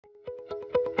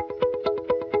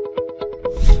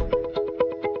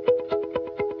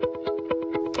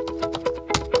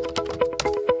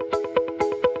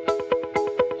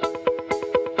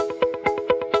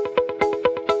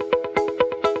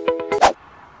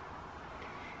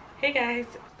Hey guys,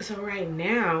 so right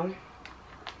now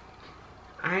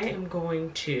I am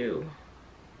going to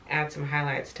add some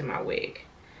highlights to my wig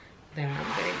that I'm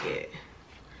gonna get.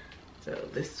 So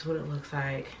this is what it looks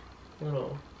like.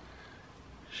 Little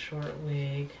short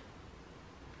wig.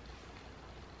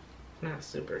 Not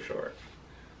super short,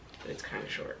 but it's kind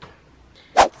of short.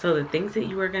 So the things that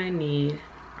you are gonna need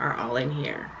are all in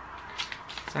here.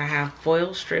 So I have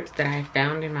foil strips that I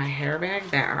found in my hair bag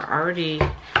that are already,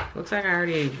 looks like I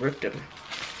already ripped them.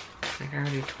 Like I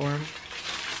already tore them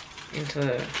into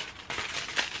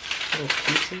little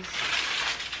pieces.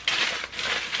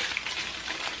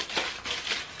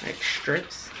 Like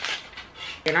strips.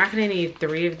 You're not gonna need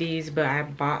 3 of these, but I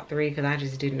bought 3 because I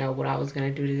just didn't know what I was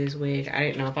gonna do to this wig. I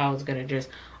didn't know if I was gonna just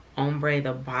ombre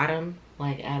the bottom,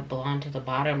 like add blonde to the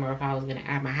bottom, or if I was gonna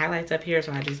add my highlights up here.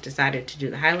 So I just decided to do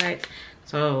the highlights.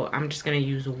 So I'm just gonna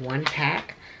use 1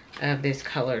 pack of this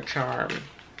Color Charm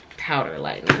powder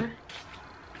lightener.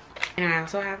 And I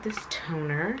also have this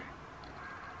toner.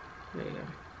 There you go.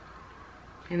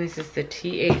 And this is the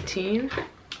T18.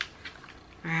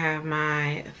 I have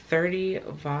my 30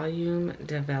 volume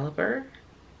developer.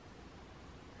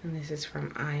 And this is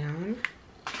from Ion.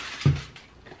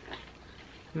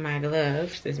 My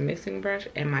gloves, this mixing brush,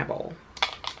 and my bowl.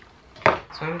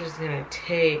 So I'm just gonna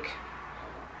take,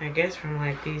 I guess, from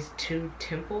like these 2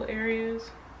 temple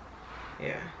areas.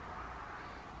 Yeah.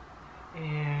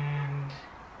 And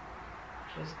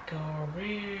just go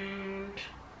around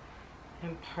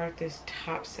and part this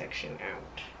top section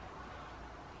out.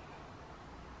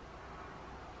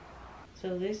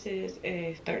 So this is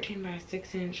a 13 by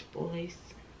 6 inch lace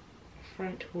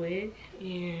front wig,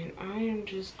 and I am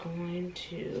just going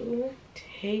to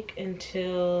take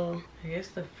until, I guess,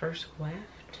 the first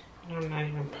weft. I'm not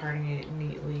even parting it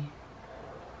neatly.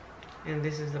 And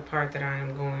this is the part that I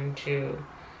am going to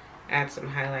add some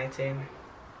highlights in.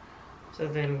 So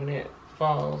then when it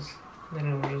falls, then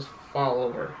it will just fall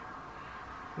over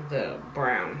the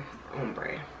brown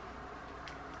ombre.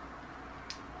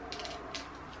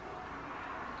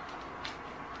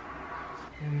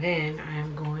 And then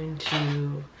I'm going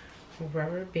to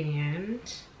rubber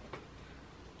band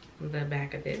the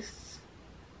back of this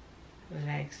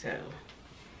like so.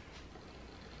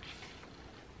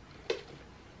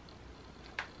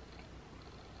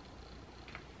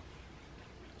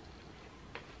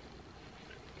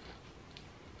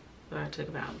 So I took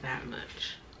about that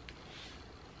much.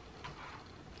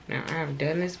 Now I have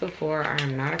done this before. I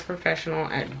am not a professional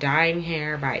at dyeing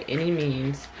hair by any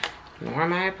means, nor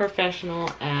am I a professional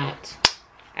at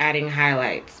adding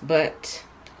highlights, but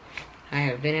I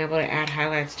have been able to add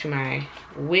highlights to my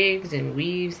wigs and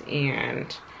weaves,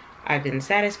 and I've been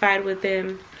satisfied with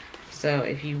them. So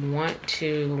if you want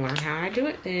to learn how I do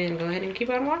it, then go ahead and keep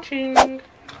on watching. All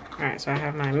right, so I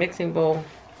have my mixing bowl,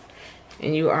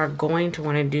 and you are going to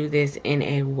want to do this in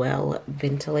a well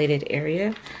ventilated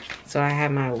area. So I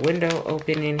have my window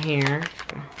open in here.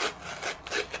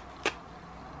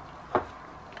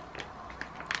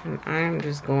 And I'm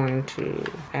just going to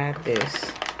add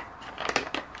this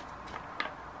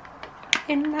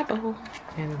in my bowl.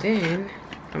 And then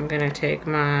I'm gonna take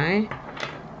my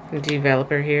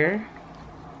developer here,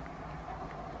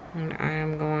 and I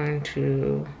am going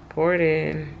to pour it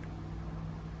in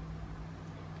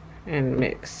and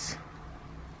mix.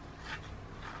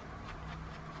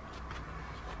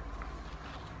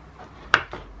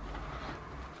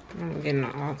 I'm getting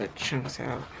all the chunks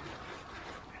out.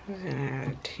 I'm gonna add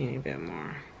a teeny bit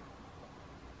more.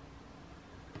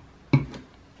 I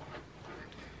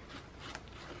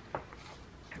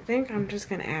think I'm just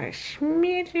gonna add a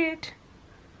smidget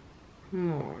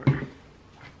more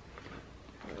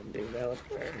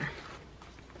developer.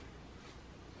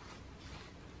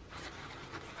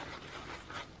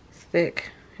 It's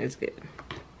thick, it's good.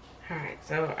 All right,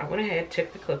 so I went ahead,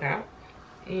 took the clip out,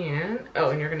 and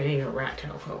and you're gonna need a rat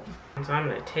tail comb. So I'm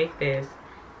gonna take this,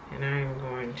 and I'm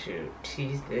going to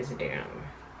tease this down.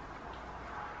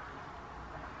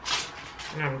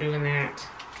 And I'm doing that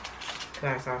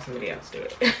because I saw somebody else do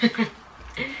it.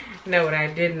 No, but I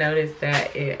did notice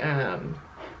that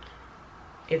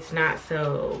it's not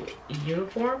so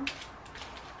uniform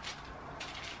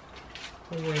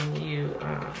when you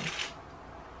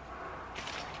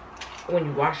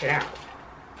wash it out,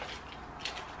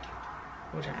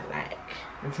 which I like.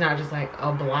 It's not just like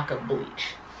a block of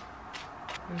bleach.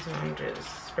 And so I'm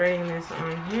just spraying this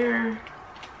on here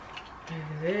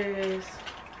like this,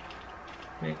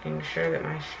 making sure that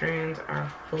my strands are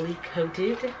fully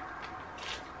coated.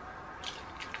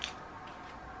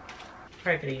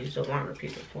 Probably could have used a longer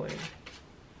piece of foil,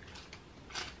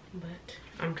 but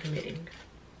I'm committing.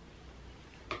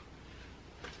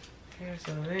 Okay,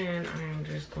 so then I'm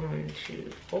just going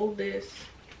to fold this.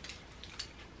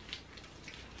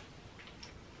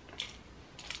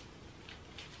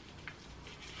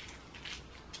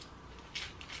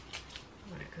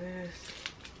 Like this.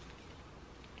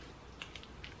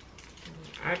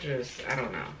 I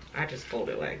don't know. I just fold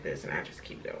it like this and I just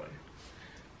keep going.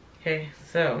 Okay,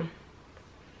 so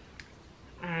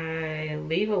I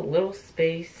leave a little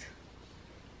space.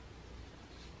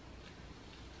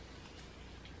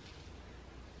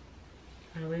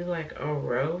 I leave like a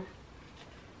row.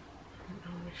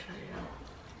 Let me show you.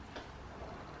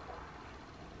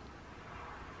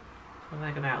 So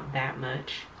like about that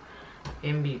much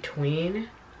in between.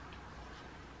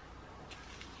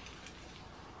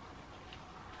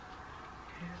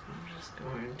 I'm just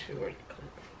going to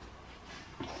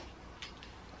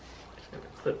just gonna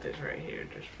clip this right here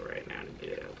just for right now to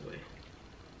get it out of the way.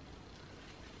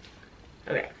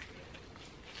 Okay.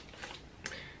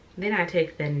 Then I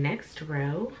take the next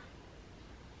row,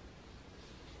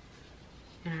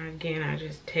 and again I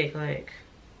just take like,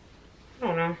 I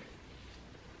don't know,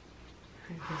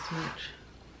 like this much.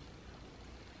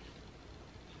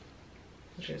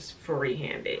 Just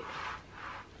freehand it.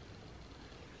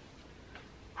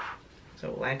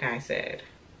 So like I said,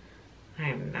 I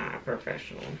am not a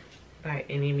professional by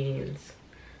any means.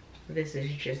 This is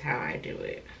just how I do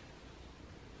it.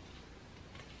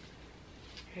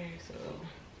 Okay, so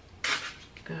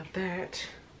got that.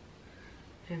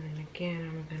 And then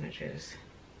again, I'm gonna just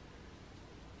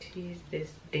tease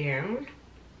this down.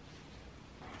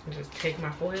 And just take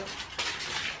my foil,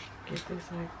 get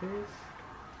this like this.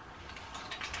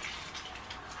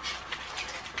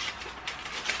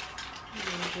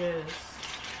 And just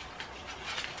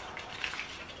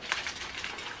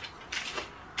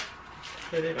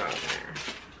put it on there.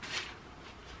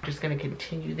 I'm just gonna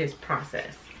continue this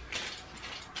process.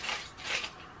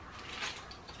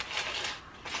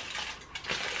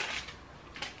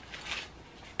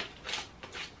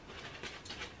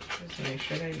 Just make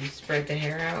sure that you spread the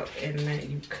hair out and that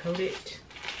you coat it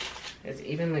as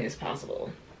evenly as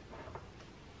possible.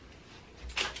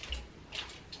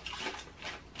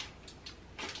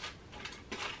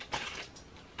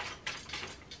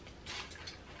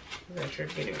 So that you're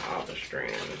getting all the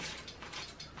strands.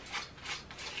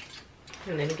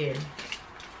 And then again,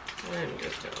 I'm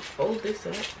just gonna fold this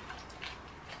up.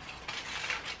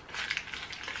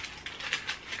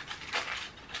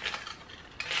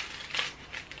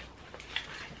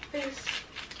 Like this.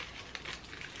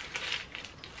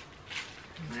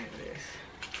 Like this.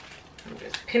 I'm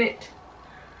just pin it.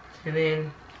 And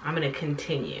then I'm gonna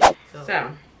continue.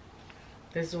 So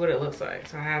this is what it looks like.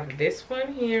 So I have this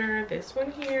one here,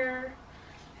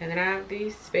 and then I have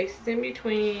these spaces in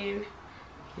between,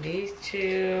 these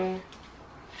two,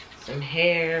 some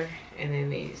hair, and then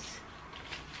these.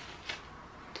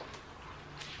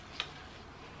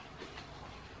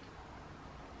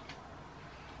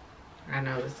 I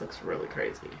know this looks really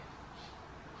crazy.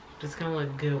 But it's gonna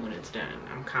look good when it's done.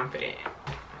 I'm confident.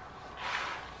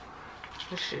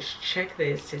 Let's just check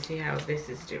this to see how this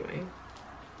is doing.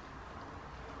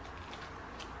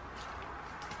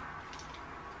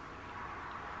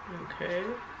 Okay,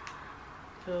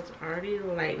 so it's already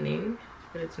lightening,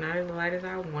 but it's not as light as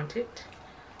I want it.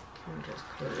 I'm just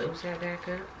close that back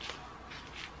up.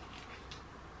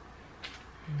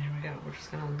 And there we go. We're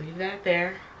just gonna leave that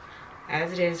there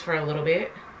as it is for a little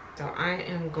bit. So I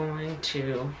am going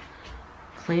to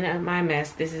clean up my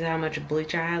mess. This is how much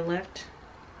bleach I had left.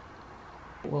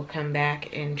 We'll come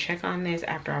back and check on this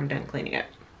after I'm done cleaning up.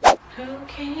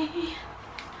 Okay,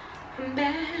 I'm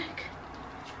back.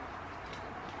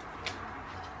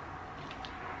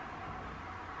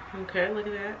 Okay, look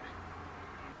at that.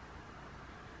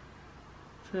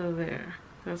 So there,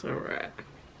 that's where we're at.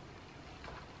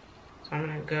 So I'm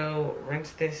gonna go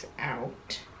rinse this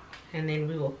out and then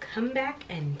we will come back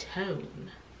and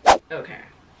tone. Okay,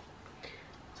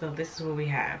 so this is what we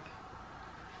have.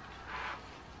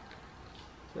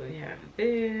 So we have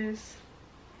this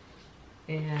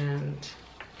and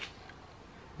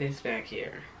this back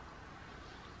here.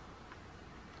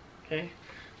 Okay.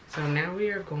 So now we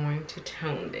are going to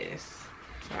tone this.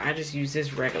 So I just use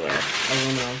this regular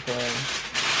aluminum foil.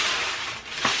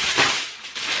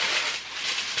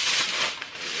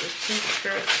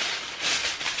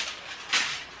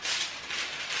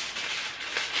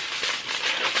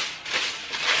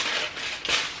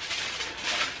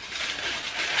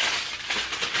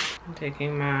 I'm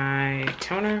taking my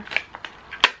toner.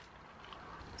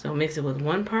 So mix it with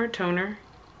 1 part toner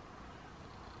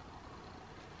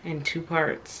and 2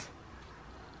 parts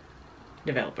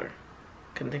developer.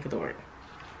 Couldn't think of the word.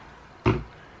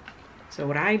 So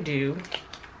what I do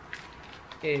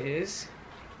is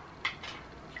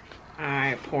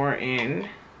I pour in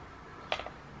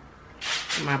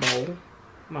my bowl,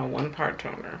 my 1-part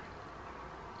toner.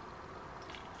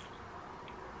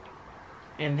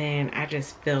 And then I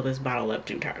just fill this bottle up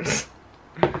 2 times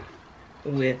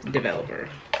with developer.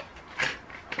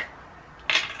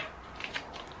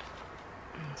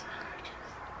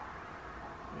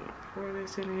 Pour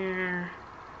this in here.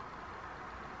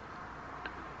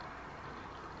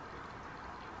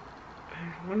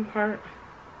 And 1 part.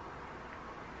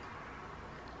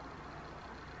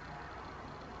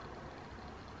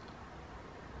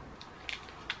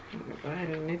 I'm gonna go ahead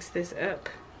and mix this up.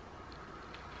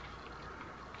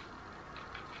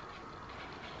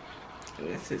 And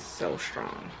this is so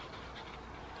strong.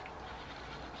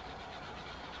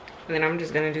 And then I'm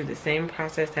just gonna do the same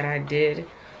process that I did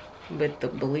with the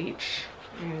bleach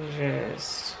and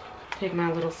just take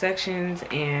my little sections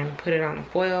and put it on the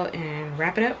foil and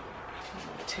wrap it up.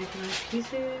 Take my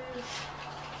pieces,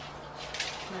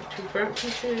 my 2 front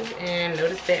pieces, and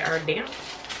notice they are damp.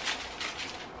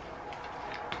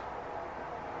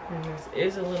 And this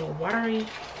is a little watery,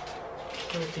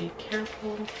 so be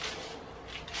careful. And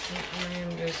I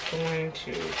am just going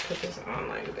to put this on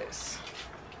like this.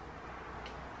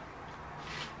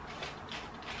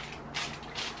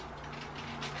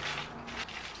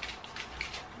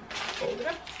 Fold it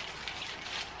up.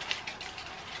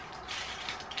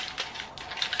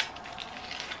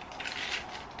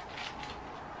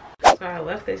 So I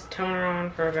left this toner on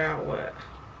for about what?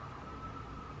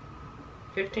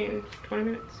 15, 20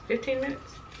 minutes? 15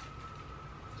 minutes?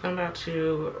 So I'm about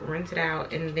to rinse it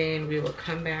out and then we will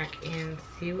come back and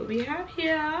see what we have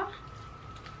here.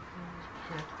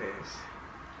 Like this.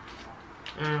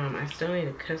 I still need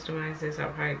to customize this.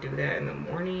 I'll probably do that in the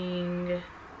morning.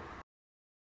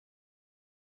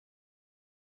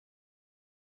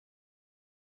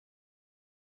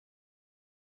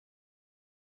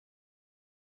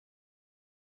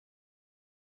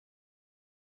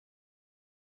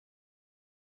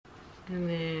 And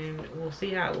then we'll see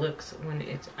how it looks when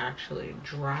it's actually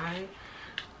dry.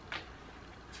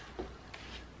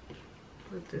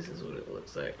 But this is what it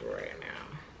looks like right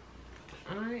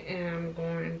now. I am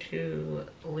going to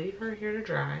leave her here to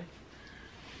dry.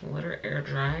 Let her air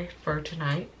dry for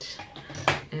tonight.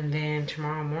 And then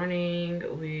tomorrow morning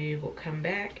we will come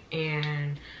back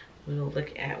and we will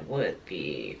look at what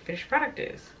the finished product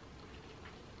is.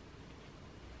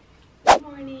 Good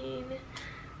morning.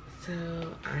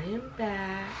 So I am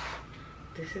back.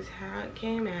 This is how it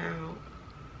came out.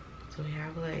 So we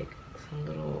have like some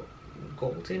little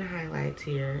golden highlights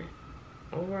here.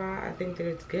 Overall, I think that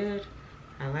it's good.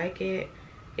 I like it.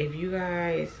 If you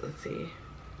guys, let's see.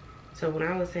 So when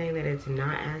I was saying that it's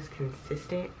not as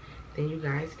consistent, then you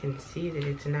guys can see that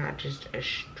it's not just a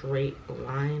straight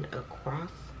line across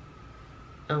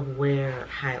of where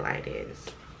highlight is.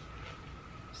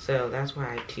 So that's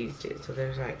why I teased it. So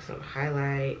there's like some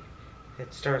highlight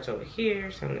that starts over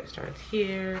here, some that starts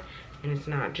here, and it's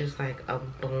not just like a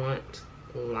blunt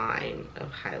line of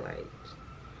highlight.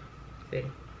 See?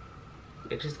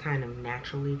 It just kind of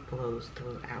naturally flows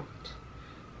throughout.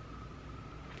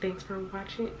 Thanks for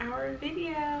watching our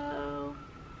video.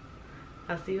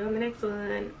 I'll see you on the next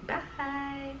one.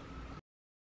 Bye.